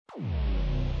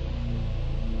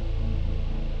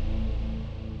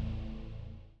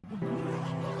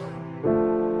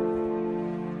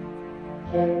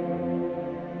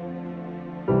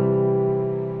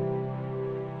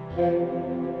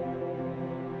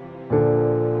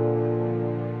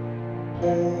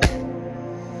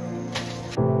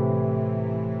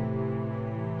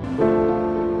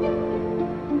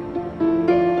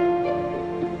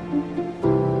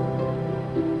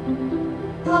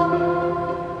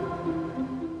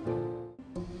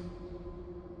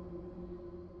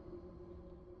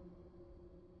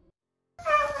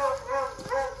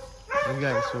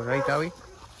Guys, so right away,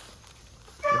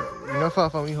 we're not far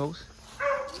from the house.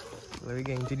 We're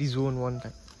getting to the zone one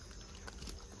time.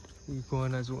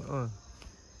 Iguana zone.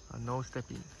 And now step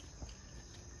in.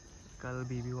 Little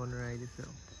baby wanna ride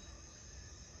itself.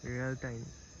 Real tiny.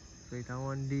 So it's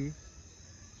one day,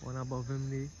 one above him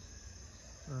day,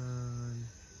 and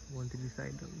one to the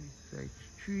side of me. So it's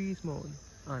 3 small.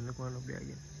 And look one up there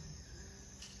again.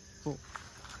 4.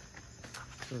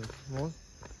 So small.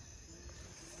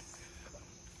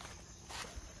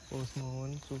 4 small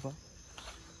ones so far.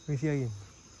 Let me see again.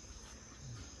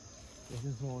 This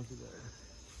is small together.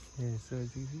 Yes, so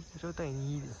it's easy. So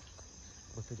tiny it is.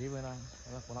 But today when I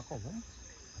come home,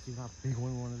 I see that big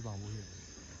one in the bamboo here.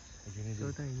 Again,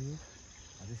 So tiny.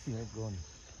 I just see it gone.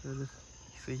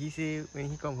 So he say when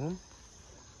he come home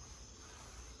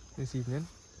this evening,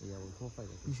 Yeah, we'll go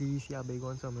fight it. he see a big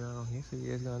one somewhere around here, so he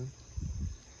has gone.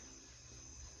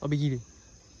 How big is it?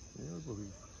 Yeah, go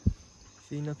big.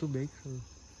 See, not too big, so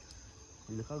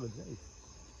You look how good size.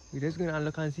 we just gonna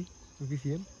look and see if we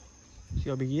see him. See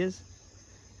how big he is.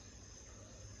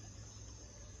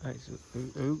 Alright, so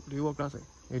do you walk last side?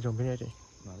 You jump in right?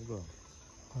 No, go.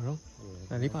 Alright.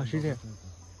 Yeah. And he passes here.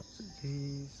 So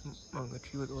he's among the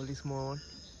tree with all the small ones.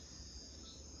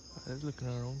 I was looking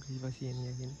around, see if I see any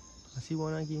again. I see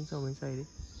one again somewhere inside it.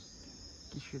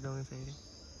 Keep straight down inside it.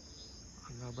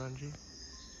 On our branch here.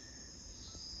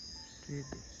 Straight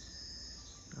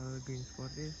there. Another green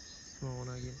spot there. Small one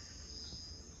again.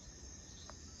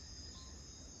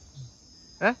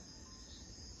 Eh?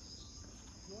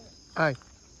 Aye.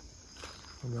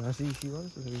 I'm gonna see one,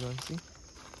 so we're gonna see.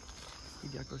 We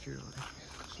get across here already.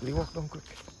 So they walk down quick.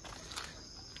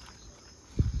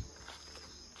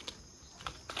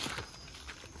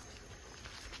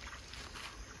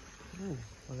 Oh,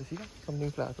 wanna see that?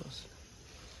 Something flat across.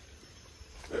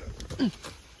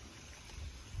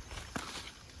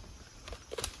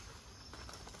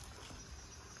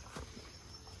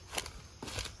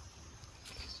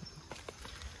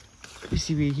 You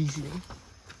see where he's in?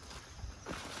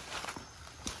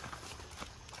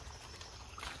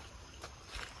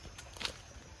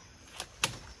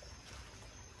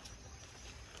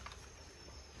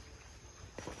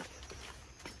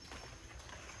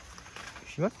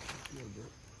 See what?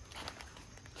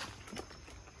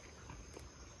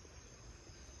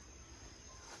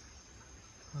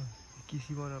 You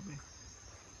see one up there?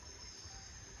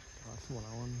 That's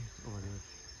smaller one over there.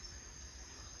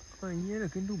 Oh, yeah,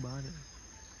 looking too bad.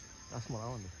 That's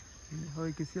smaller one. How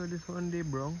you can see how this one they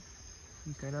brown.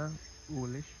 He kinda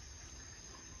olish.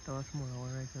 That was smaller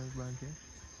one right on his branch here.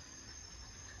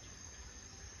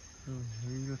 So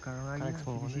here you look around again.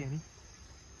 Small one. See any?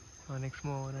 Oh, next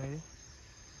small one right there.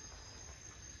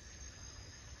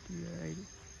 Yeah, right there.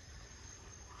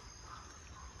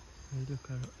 Hey, look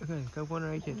around. Okay, that one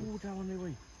right here. Oh, that one there,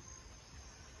 boy.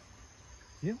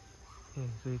 Yeah,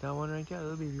 so that one right here,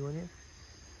 little baby one here.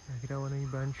 I that one in the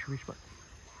branch, which part?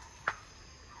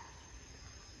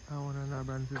 That one on our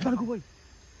branch. Come on, go, boy.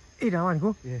 Hey, that one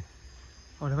go? Yeah.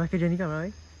 Oh, the back of Jenny camera,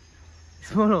 right?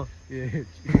 Small. Yeah.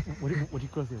 What you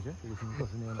cross here, yeah? You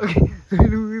crossing there. Okay, so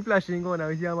look, we flashing go now.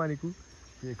 We see how many go.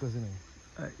 Yeah, crossing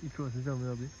there. He crossing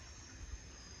somewhere up there.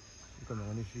 You come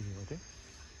on the street here, okay?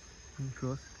 He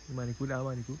cross. The man go, that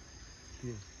man go.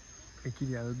 Yeah. I kill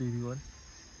the little baby one.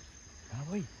 Ah,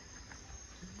 boy.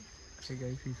 Hey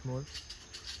guys, he's small.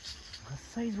 What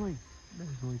size, boy? That's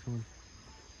very small.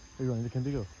 Are you looking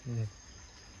bigger?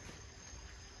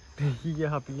 Yeah. He get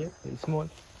happy, yeah? He's small.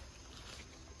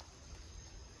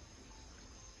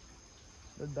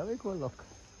 That way call luck.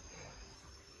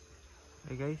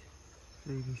 Hey guys,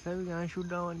 so this time we're gonna shoot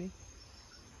that one there.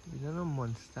 It's not a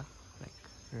monster, like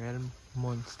real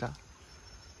monster.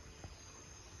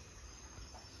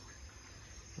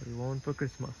 But we want for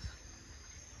Christmas.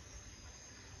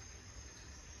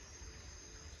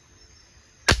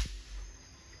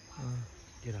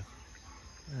 Get up.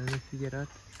 And if you get that,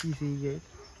 easy get it.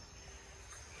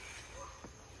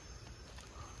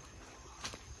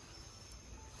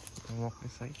 Walk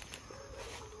this side.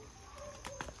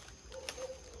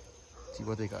 see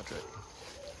what they got ready.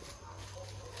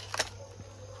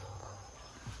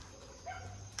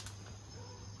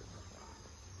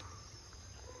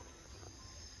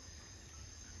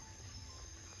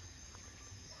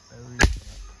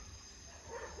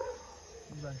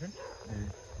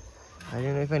 I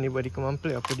don't know if anybody come and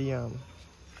play up with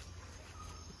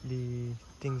the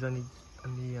things on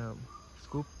the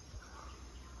scoop.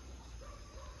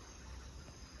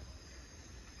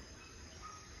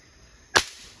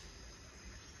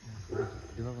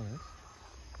 You know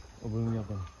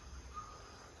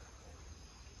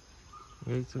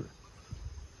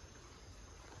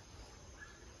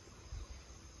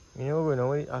what going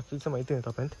on? I feel somebody turn it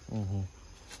up end.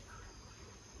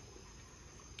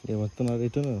 Yeah, what's the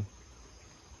matter?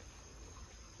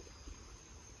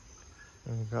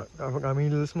 I mean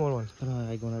little small ones.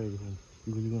 I gonna ready home.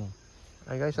 You really gonna.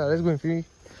 Alright guys, so let's go in for the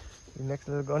next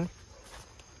little gun.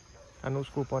 And no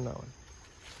scope on that one.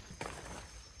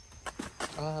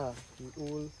 Ah, the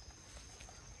old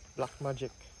Black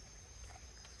Magic.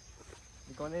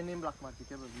 The gun ain't named Black Magic,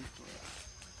 I believe.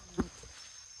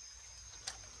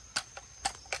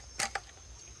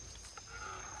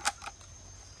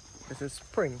 This is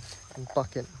spring and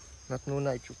bucket, not no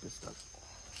nitro pistol.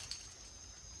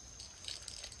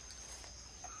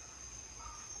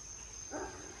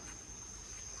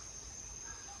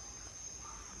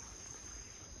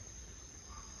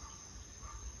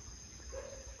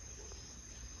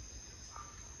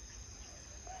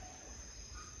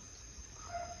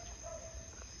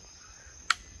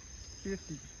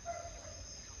 Safety.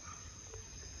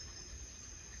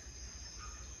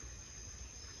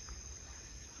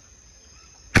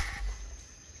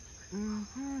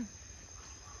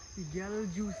 The gal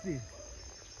juice there.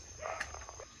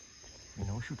 You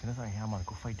know, shooting us, I am going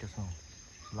to fight just now.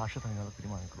 Last shot, I'm going to put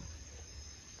him on the crew.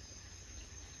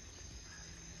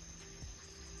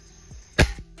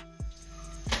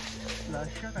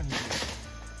 Last shot, I'm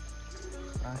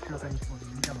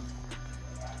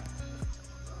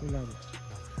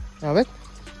Ah, bet?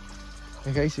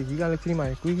 En guys, hier gaan we 3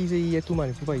 man. Quick is hier 2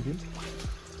 man voorbij doen.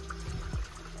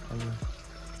 En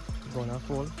gonna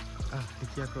fall. Ah, ik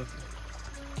hier across.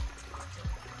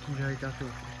 Hier ga ik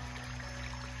across.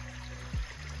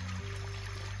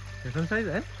 There's some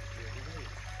size, eh?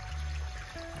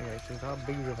 Okay, so it's how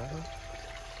big is it, huh?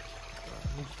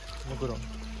 No go wrong.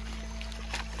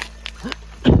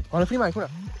 On a free mic, what?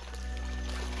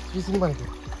 You see the mic?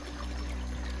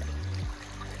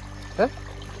 Huh?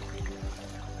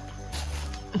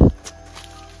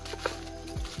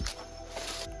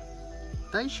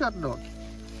 Die shot, dog.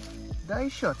 Die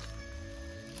shot.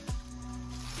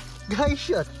 Die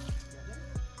shot.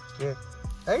 Yeah.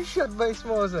 Die shot by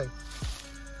small side.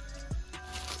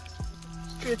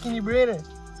 Straight in the brain. Yeah,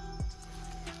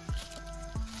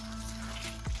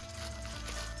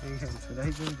 so that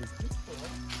is in this.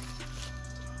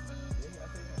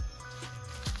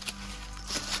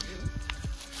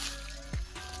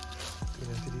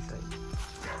 Even to this side.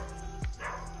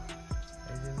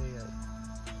 As in the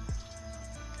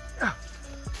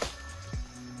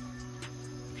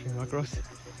trim across.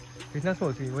 It's not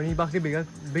small, see. When you back the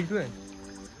big to end.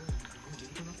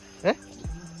 Eh?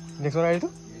 Next one, ready to?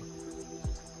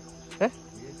 Eh?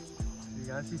 You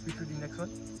can see if we shoot the next one.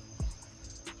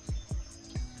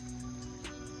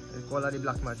 They call that the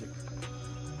Black Magic.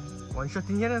 One shot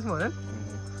in here, that's one, eh?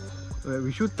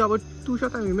 We shoot about 2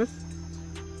 shots and we miss.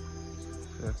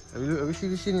 Yeah. We see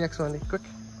the next one quick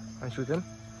and shoot him.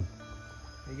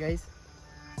 Hey guys,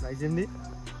 nice in there.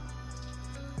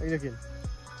 How you looking?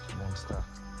 Monster.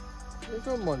 It's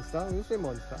a monster, you say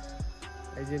monster.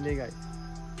 Nice in there guys.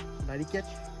 Daddy catch.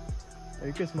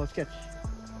 Or Christmas catch.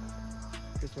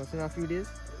 Christmas in a few days.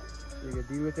 So you can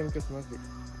deal with him Christmas Day.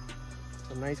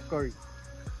 Some nice curry.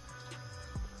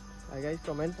 Hi guys,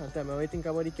 comment and tell me what you think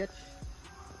about the catch.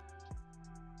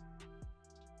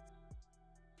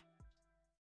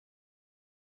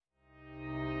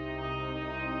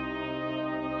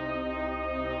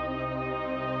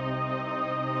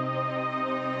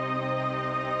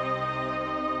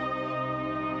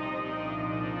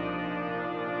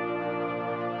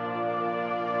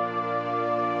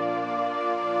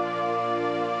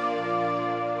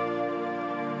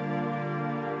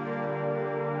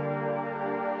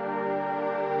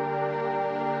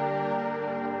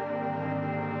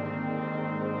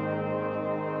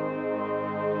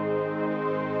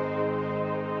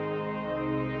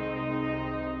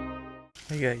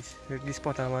 Hey guys, look this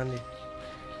spot I'm on.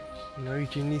 Now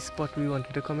reaching this spot we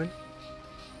wanted to come in.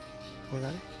 Hold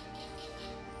on.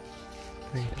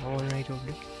 Wait, I'm on right over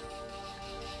there.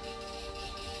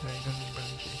 Right on the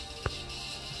branch.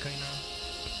 Kinda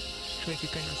So you can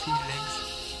kind of see legs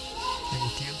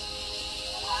and tail.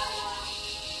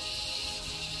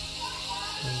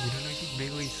 And we don't know if it's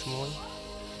big or it's small.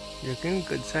 You reckon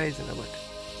good size, but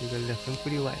you can left him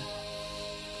pretty while.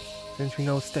 Since we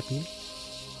now step in,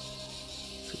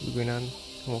 so we're going to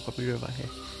walk up the river here.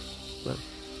 Well,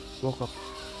 walk up.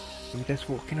 We just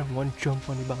walking on one jump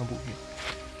on the bamboo here.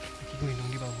 Keep going on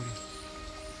the bamboo here.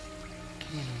 Keep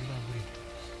going on the bamboo here.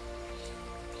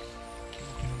 Keep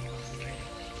walking on the bamboo right there.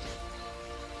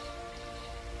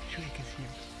 Sure you can see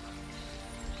him.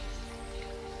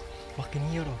 Walking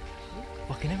here though.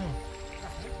 Walking him now.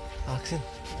 Ask him.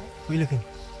 Where you looking?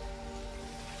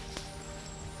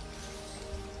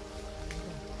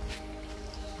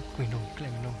 Going down,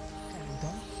 climbing down.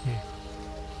 Yeah.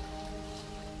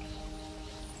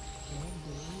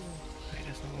 Right,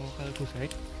 that's not all color goes,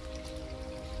 right?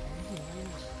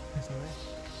 That's alright.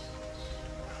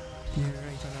 Yeah,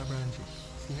 right on our branch.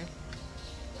 See him?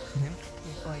 See him?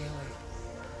 Oh, yeah, right.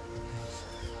 Nice.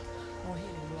 Oh, here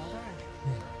in the water.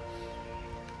 Yeah.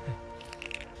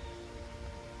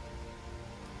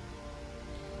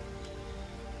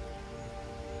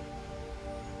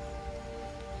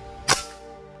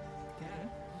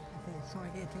 So I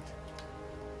get it.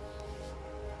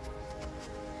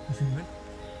 You see him?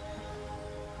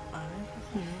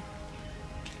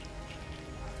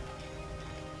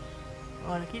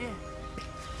 Oh, lagi dia.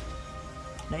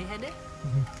 Dari head dia?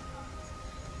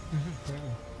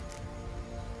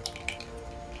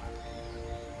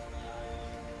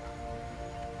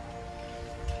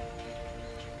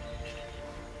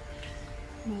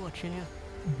 Watching you.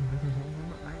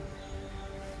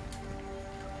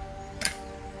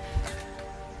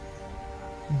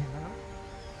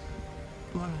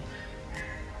 Mana?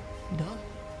 Dah?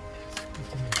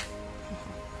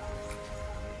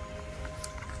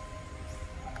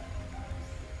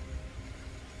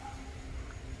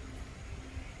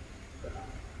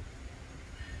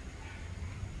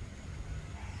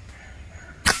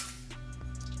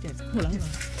 Pulang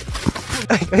lah.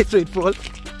 I straight fall.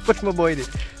 What's my boy did?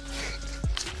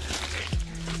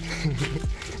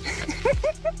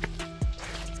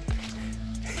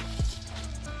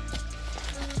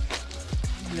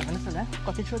 Bila mana salah?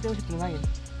 Kau tidur dia situ lain.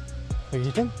 Lagi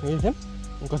hitam? Lagi hitam?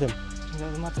 Kau hitam?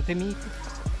 Enggak mata temi itu.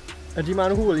 Di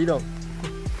mana hole ni dong?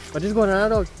 What is going on,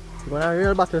 dog? You gonna have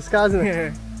real battle scars in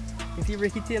it? You see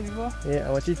Ricky tail before? Yeah,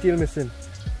 I want your tail missing.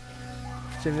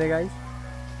 Chill there, guys.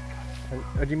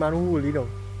 Di mana hole ni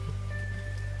dong?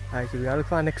 Alright, so we gotta look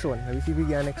for our next one. Let me see if we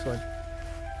get our next one.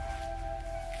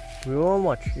 We won't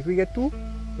watch. If we get 2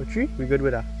 or 3, we're good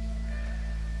with that.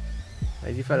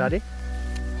 Easy fella, eh?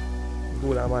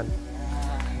 Go lah, man.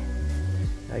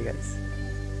 Alright, guys.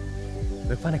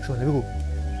 Look for our next one. Let me go.